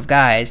good group of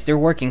guys. They're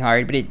working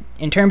hard, but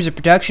in terms of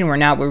production, we're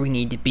not where we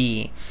need to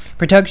be.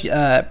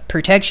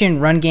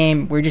 Protection, run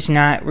game, we're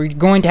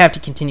going to have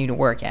to continue to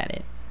work at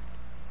it.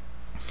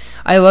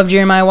 I love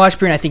Jeremiah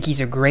Washburn. I think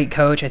he's a great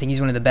coach. I think he's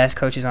one of the best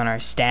coaches on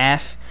our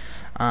staff.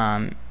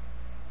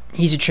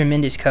 He's a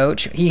tremendous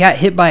coach. He got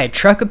hit by a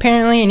truck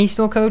apparently, and he's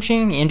still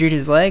coaching. He injured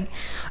his leg.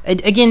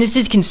 Again, this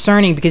is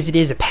concerning because it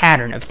is a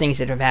pattern of things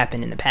that have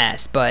happened in the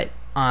past. But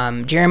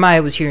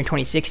Jeremiah was here in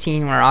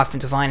 2016 when our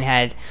offensive line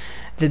had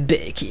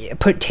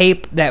put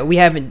tape that we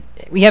haven't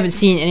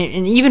seen,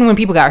 and even when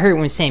people got hurt,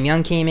 when Sam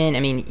Young came in, I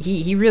mean,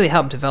 he really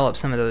helped develop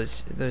some of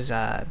those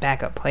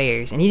backup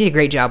players, and he did a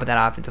great job with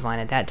that offensive line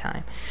at that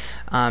time.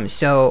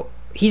 So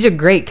he's a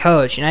great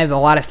coach, and I have a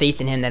lot of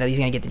faith in him that he's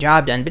going to get the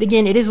job done. But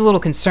again, it is a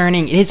little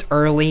concerning. It is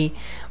early,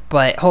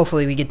 but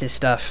hopefully we get this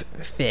stuff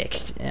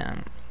fixed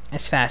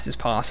as fast as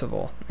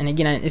possible. And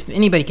again, if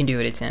anybody can do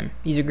it, it's him.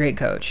 He's a great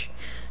coach.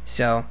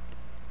 So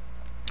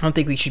I don't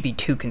think we should be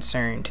too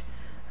concerned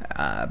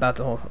about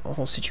the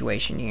whole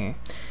situation here.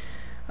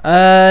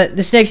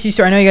 This next news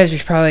story, I know you guys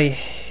are probably,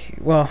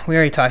 well, we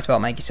already talked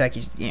about Mike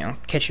Gesicki,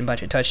 catching a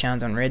bunch of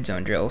touchdowns on red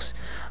zone drills.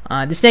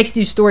 This next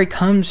news story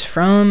comes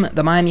from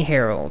the Miami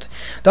Herald.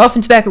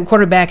 Dolphins backup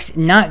quarterback's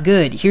not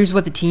good. Here's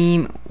what the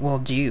team will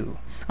do.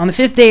 On the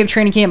 5th day of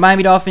training camp,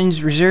 Miami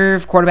Dolphins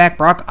reserve quarterback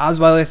Brock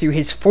Osweiler threw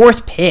his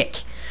 4th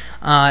pick.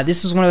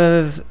 This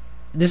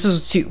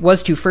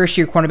was to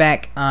first-year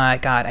cornerback,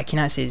 God, I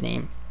cannot say his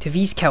name,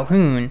 Tavise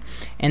Calhoun,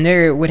 and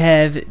there would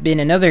have been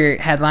another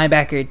had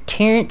linebacker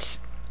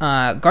Terrence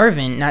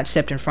Garvin not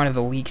stepped in front of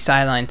a weak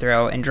sideline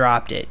throw and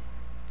dropped it,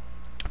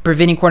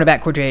 preventing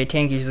quarterback Cordrea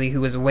Tankersley,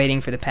 who was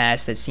waiting for the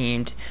pass that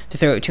seemed to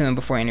throw it to him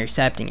before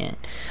intercepting it.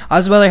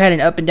 Osweiler had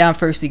an up-and-down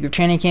first week of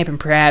training camp, and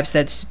perhaps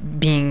that's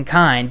being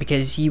kind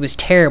because he was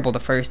terrible the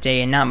first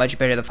day and not much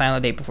better the final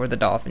day before the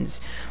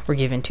Dolphins were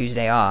given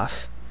Tuesday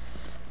off.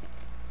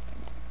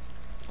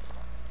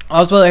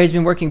 Osweiler has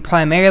been working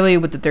primarily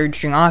with the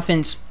third-string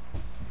offense,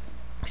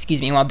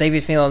 while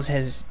David Fields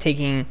has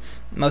taken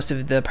most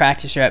of the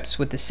practice reps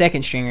with the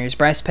second-stringers.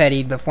 Bryce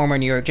Petty, the former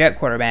New York Jet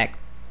quarterback,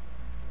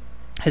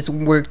 has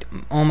worked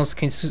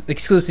almost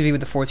exclusively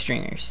with the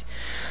fourth-stringers.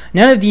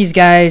 None of these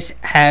guys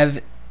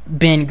have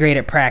been great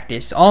at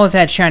practice. All have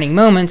had shining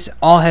moments.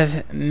 All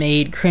have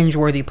made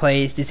cringeworthy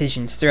plays,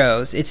 decisions,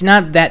 throws. It's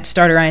not that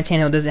starter Ryan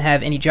Tannehill doesn't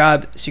have any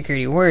job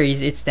security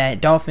worries. It's that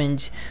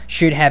Dolphins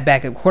should have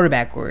backup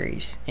quarterback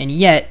worries, and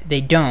yet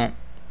they don't.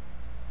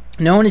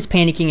 No one is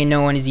panicking and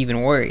no one is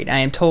even worried. I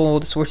am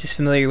told sources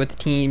familiar with the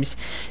teams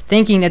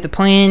thinking that the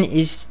plan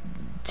is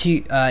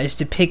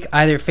to pick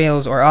either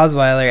Fales or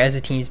Osweiler as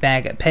the team's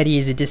backup. Petty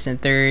is a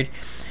distant third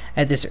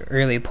at this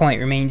early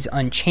point, remains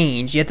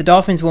unchanged. Yet the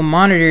Dolphins will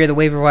monitor the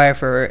waiver wire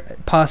for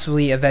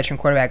possibly a veteran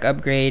quarterback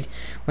upgrade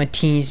when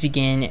teams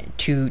begin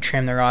to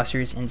trim their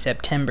rosters in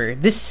September.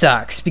 This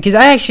sucks because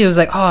I actually was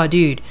like, oh,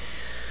 dude,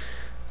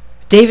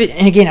 David,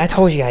 and again, I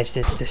told you guys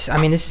this.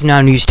 I mean, this is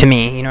not news to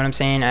me. You know what I'm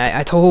saying?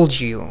 I told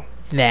you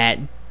that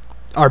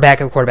our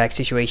backup quarterback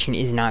situation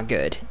is not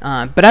good.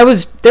 But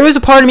there was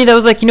a part of me that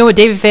was like, you know what,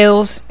 David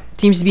Fales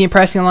seems to be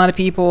impressing a lot of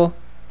people.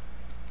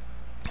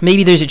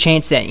 Maybe there's a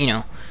chance that, you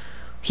know,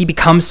 he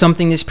becomes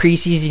something this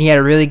preseason. He had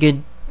a really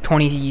good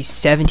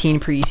 2017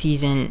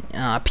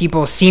 preseason.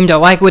 People seem to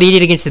like what he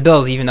did against the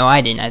Bills, even though I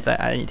didn't.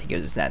 I didn't think it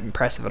was that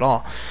impressive at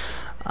all.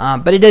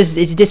 But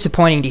it's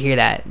disappointing to hear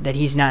that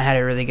he's not had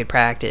a really good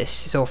practice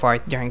so far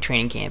during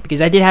training camp,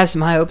 because I did have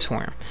some high hopes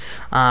for him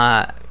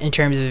in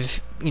terms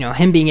of, you know,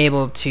 him being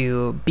able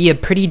to be a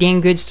pretty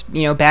dang good,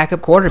 you know,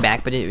 backup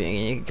quarterback. But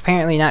it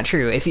apparently not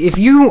true. If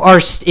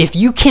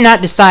you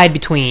cannot decide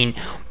between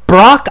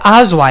Brock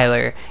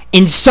Osweiler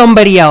and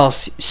somebody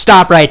else,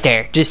 stop right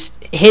there.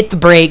 Just hit the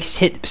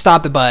brakes,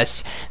 stop the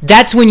bus.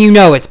 That's when you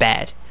know it's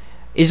bad.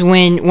 Is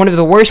when one of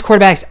the worst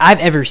quarterbacks I've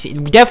ever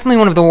seen, definitely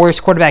one of the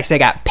worst quarterbacks that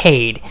got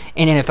paid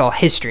in NFL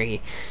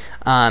history.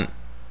 When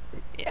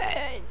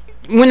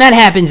that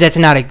happens, that's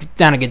not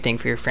a good thing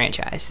for your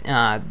franchise.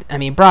 I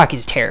mean, Brock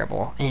is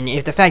terrible, and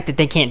if the fact that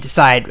they can't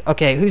decide,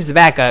 okay, who's the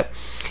backup,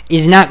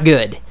 is not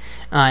good,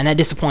 and that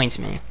disappoints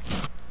me,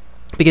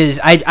 because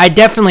I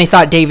definitely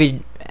thought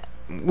David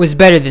was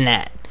better than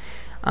that.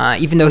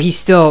 Even though he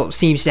still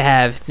seems to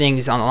have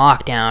things on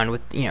lockdown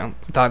with, you know,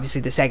 with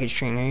obviously the second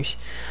stringers.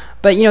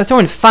 But, you know,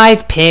 throwing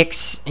 5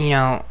 picks, you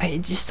know,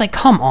 just like,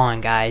 come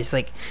on, guys.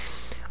 Like,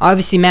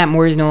 obviously Matt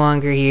Moore is no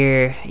longer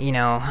here. You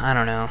know, I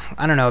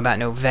don't know about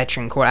no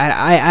veteran core.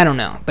 I don't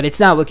know, but it's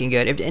not looking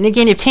good. And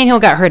again, if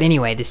Tannehill got hurt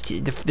anyway, the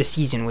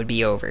season would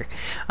be over.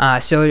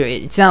 So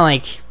it's not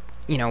like,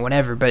 you know,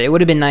 whatever. But it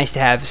would have been nice to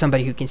have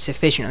somebody who can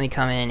sufficiently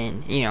come in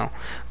and, you know,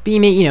 be,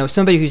 you know,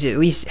 somebody who's at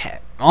least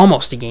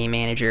almost a game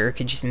manager, or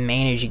could just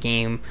manage a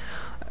game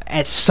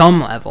at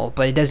some level.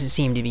 But it doesn't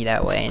seem to be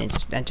that way, and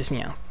that just, you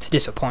know, it's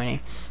disappointing.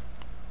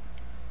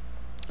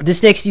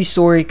 This next news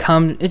story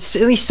it's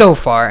at least so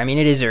far, I mean,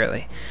 it is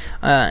early,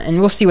 and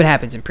we'll see what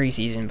happens in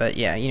preseason, but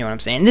yeah, you know what I'm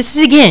saying. This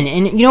is, again,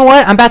 and you know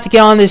what, I'm about to get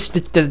on this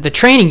the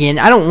train again.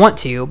 I don't want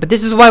to, but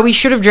this is why we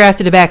should have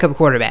drafted a backup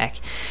quarterback.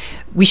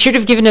 We should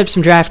have given up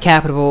some draft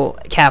capital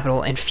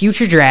and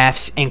future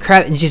drafts and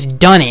just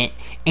done it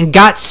and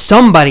got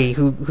somebody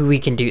who we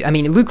can do. I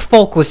mean, Luke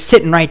Falk was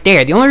sitting right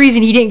there. The only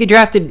reason he didn't get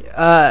drafted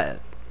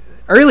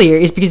earlier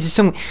is because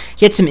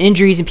he had some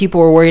injuries, and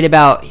people were worried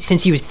about,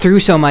 since he was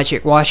through so much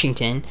at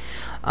Washington,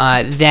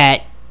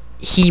 that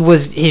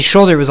his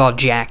shoulder was all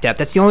jacked up.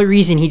 That's the only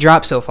reason he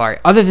dropped so far.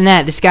 Other than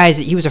that,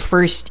 he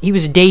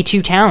was a day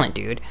 2 talent,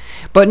 dude.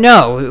 But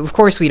no, of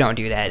course we don't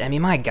do that. I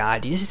mean, my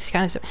God, dude, this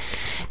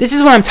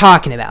is what I'm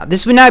talking about.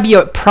 This would not be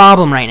a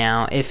problem right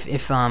now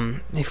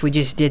if we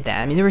just did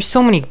that. I mean, there were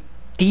so many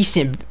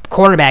decent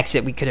quarterbacks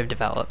that we could have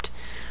developed.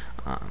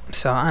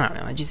 So I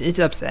don't know. It's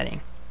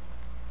upsetting.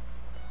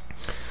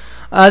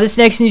 This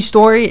next news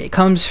story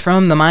comes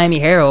from the Miami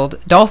Herald.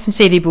 Dolphins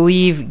say they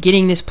believe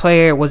getting this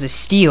player was a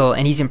steal,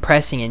 and he's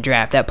impressing in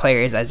draft. That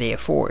player is Isaiah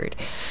Ford.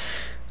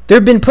 There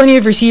have been plenty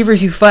of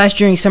receivers who flashed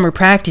during summer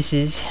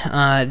practices,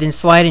 then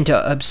slide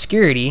into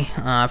obscurity,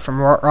 from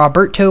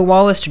Roberto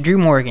Wallace to Drew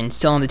Morgan,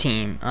 still on the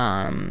team,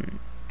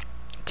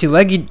 to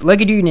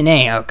Legadou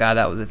Nene. Oh God,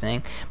 that was a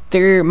thing.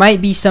 There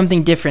might be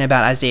something different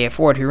about Isaiah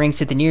Ford, who ranks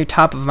at the near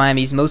top of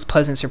Miami's most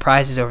pleasant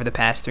surprises over the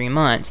past 3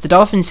 months. The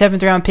Dolphins'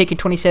 7th-round pick in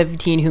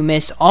 2017, who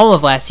missed all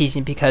of last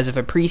season because of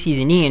a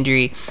preseason knee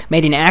injury,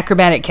 made an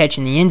acrobatic catch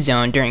in the end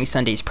zone during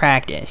Sunday's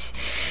practice.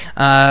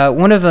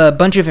 One of a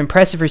bunch of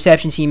impressive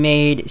receptions he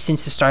made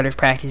since the start of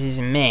practices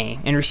in May.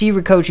 And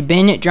receiver coach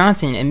Ben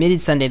Johnson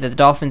admitted Sunday that the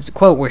Dolphins,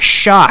 quote, were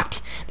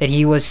shocked that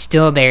he was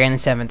still there in the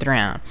 7th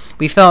round.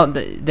 We felt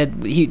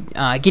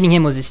that getting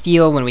him was a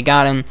steal when we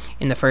got him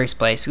in the first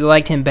place. We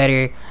liked him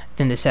better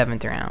than the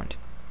 7th round.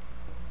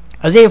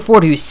 Isaiah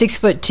Ford, who's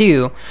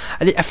 6'2",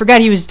 I forgot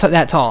he was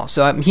that tall,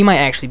 so he might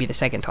actually be the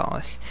second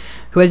tallest,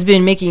 who has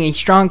been making a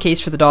strong case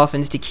for the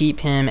Dolphins to keep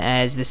him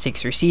as the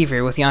 6th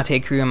receiver, with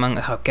Leonte Crew among.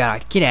 Oh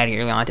God, get out of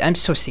here, Leonte! I'm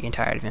so sick and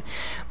tired of him.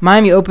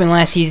 Miami opened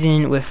last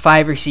season with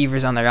 5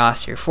 receivers on their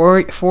roster.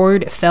 Ford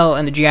fell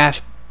in the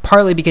draft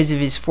partly because of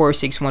his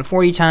 4.6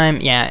 140 time.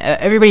 Yeah,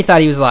 everybody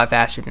thought he was a lot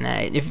faster than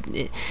that.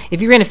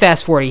 If he ran a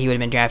fast 40, he would have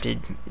been drafted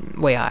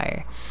way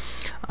higher.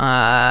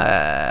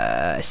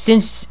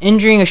 Since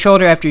injuring a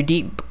shoulder after a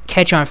deep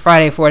catch on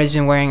Friday, Ford has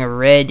been wearing a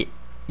red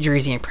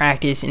jersey in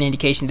practice, an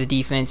indication to the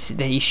defense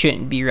that he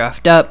shouldn't be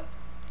roughed up.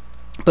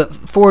 But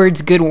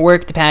Ford's good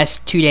work the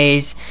past 2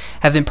 days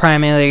have been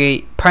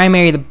primarily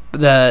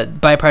the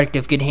byproduct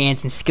of good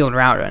hands and skilled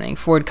route running.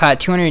 Ford caught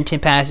 210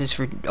 passes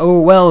for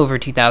well over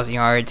 2,000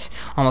 yards,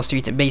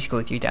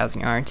 basically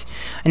 3,000 yards,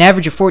 an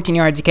average of 14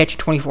 yards a catch, and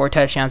 24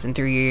 touchdowns in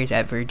 3 years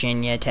at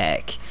Virginia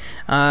Tech.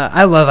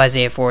 I love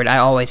Isaiah Ford. I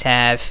always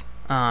have.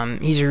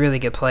 He's a really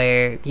good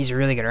player. He's a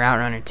really good route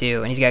runner too,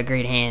 and he's got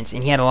great hands.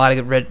 And he had a lot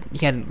of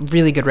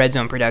really good red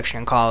zone production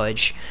in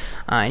college,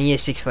 and he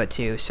is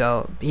 6'2",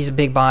 so he's a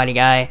big body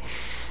guy.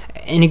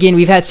 And again,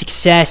 we've had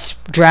success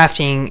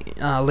drafting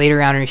later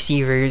round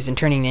receivers and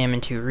turning them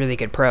into really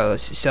good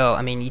pros. So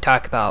I mean, you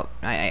talk about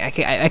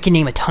I can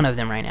name a ton of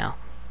them right now.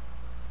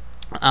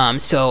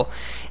 So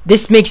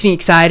this makes me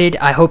excited.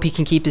 I hope he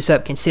can keep this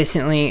up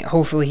consistently.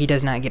 Hopefully he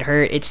does not get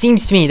hurt. It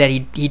seems to me that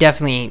he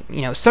definitely,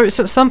 so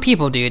some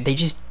people, dude,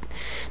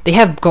 they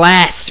have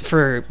glass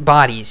for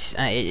bodies.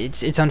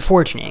 It's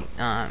unfortunate.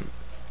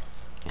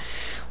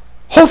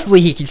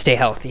 Hopefully he can stay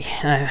healthy,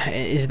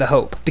 is the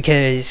hope,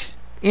 because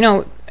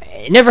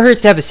it never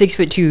hurts to have a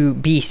 6'2"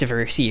 beast of a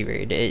receiver.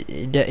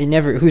 It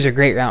never, who's a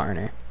great route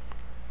runner,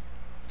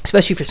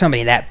 especially for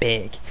somebody that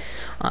big.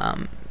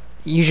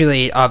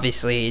 Usually,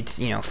 obviously, it's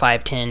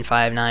 5'10",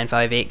 5'9",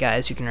 5'8"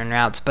 guys who can run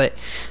routes. But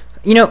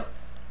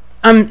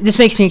this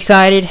makes me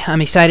excited.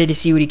 I'm excited to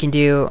see what he can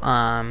do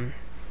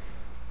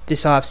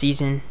this off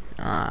season.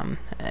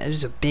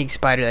 There's a big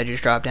spider that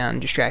just dropped down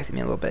and distracted me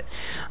a little bit.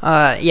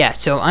 Yeah,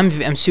 so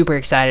I'm super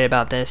excited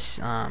about this.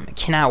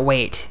 Cannot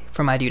wait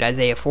for my dude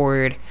Isaiah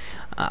Ford.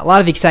 A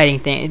lot of exciting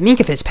things.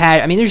 Minkah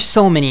Fitzpatrick. I mean, there's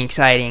so many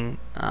exciting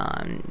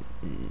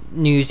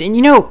news,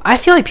 and I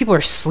feel like people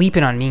are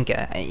sleeping on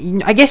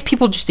Minkah. I guess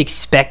people just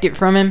expect it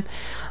from him,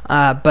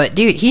 but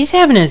dude, he's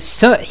having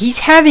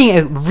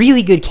a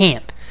really good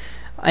camp,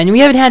 and we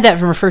haven't had that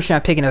from a first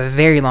round pick in a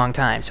very long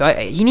time. So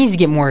he needs to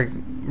get more.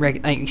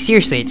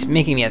 Seriously, it's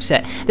making me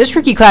upset. This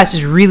rookie class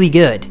is really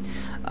good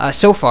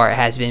so far. It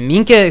has been.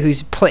 Minkah,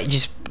 who's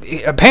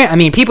apparently, I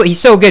mean, he's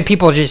so good,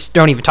 people just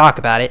don't even talk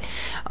about it.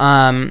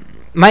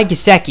 Mike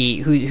Gesicki,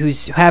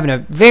 who's having a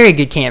very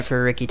good camp for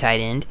a rookie tight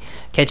end,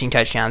 catching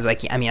touchdowns,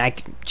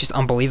 just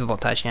unbelievable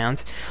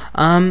touchdowns.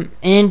 And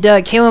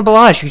Kalen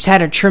Ballage, who's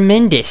had a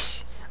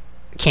tremendous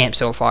camp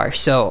so far.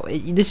 So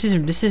this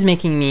is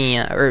making me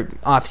or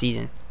off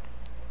season.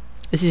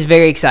 This is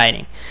very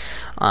exciting.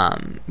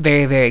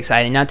 Very, very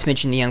exciting. Not to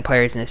mention the young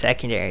players in the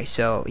secondary.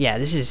 So yeah,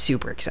 this is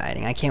super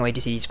exciting. I can't wait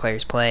to see these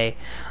players play.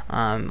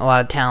 A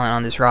lot of talent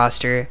on this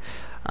roster.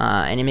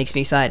 And it makes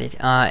me excited.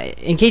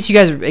 In case you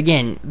guys,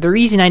 again, the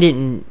reason I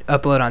didn't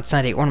upload on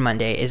Sunday or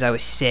Monday is I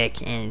was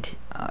sick and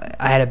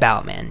I had a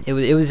bout, man. It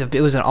was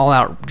an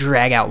all-out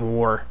drag-out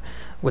war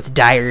with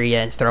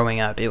diarrhea and throwing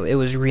up. It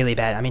was really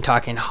bad. I mean,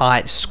 talking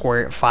hot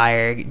squirt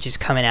fire just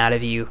coming out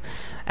of you,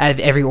 out of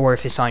every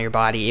orifice on your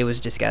body. It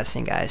was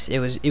disgusting, guys. It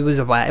was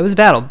a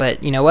battle,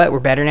 but you know what? We're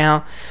better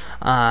now.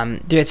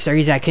 That's the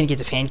reason I couldn't get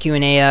the fan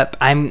Q&A up.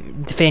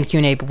 The fan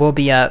Q&A will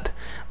be up,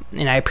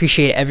 and I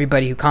appreciate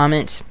everybody who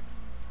comments.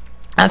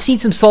 I've seen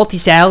some salty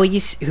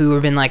Sallies who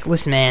have been like,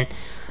 listen, man,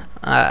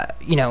 I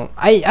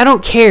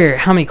don't care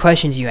how many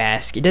questions you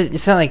ask.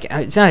 It's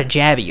not a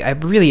jab at you. I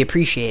really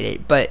appreciate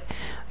it, but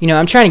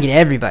I'm trying to get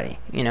everybody.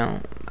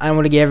 I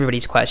want to get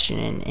everybody's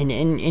question,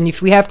 and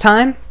if we have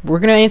time, we're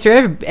gonna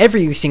answer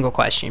every single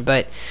question.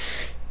 But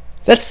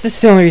that's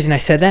the only reason I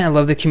said that. I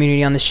love the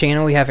community on this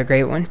channel. We have a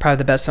great one, probably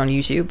the best on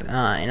YouTube.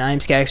 And I'm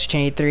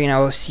Skyx83, and I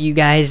will see you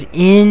guys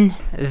in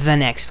the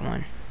next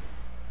one.